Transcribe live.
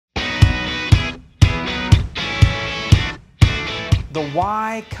The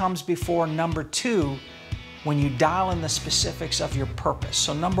why comes before number 2 when you dial in the specifics of your purpose.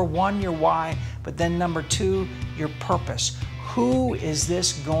 So number 1, your why, but then number 2, your purpose. Who is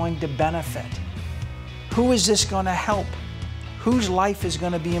this going to benefit? Who is this going to help? Whose life is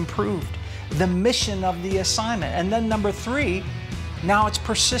going to be improved? The mission of the assignment. And then number 3, now it's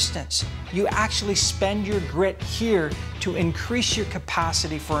persistence. You actually spend your grit here to increase your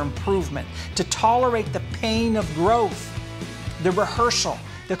capacity for improvement, to tolerate the pain of growth, the rehearsal,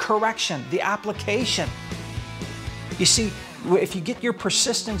 the correction, the application. You see, if you get your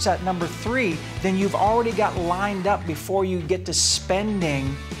persistence at number 3, then you've already got lined up before you get to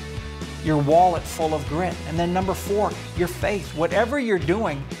spending your wallet full of grit. And then number 4, your faith. Whatever you're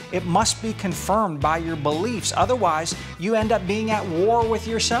doing, it must be confirmed by your beliefs. Otherwise, you end up being at war with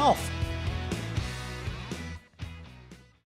yourself.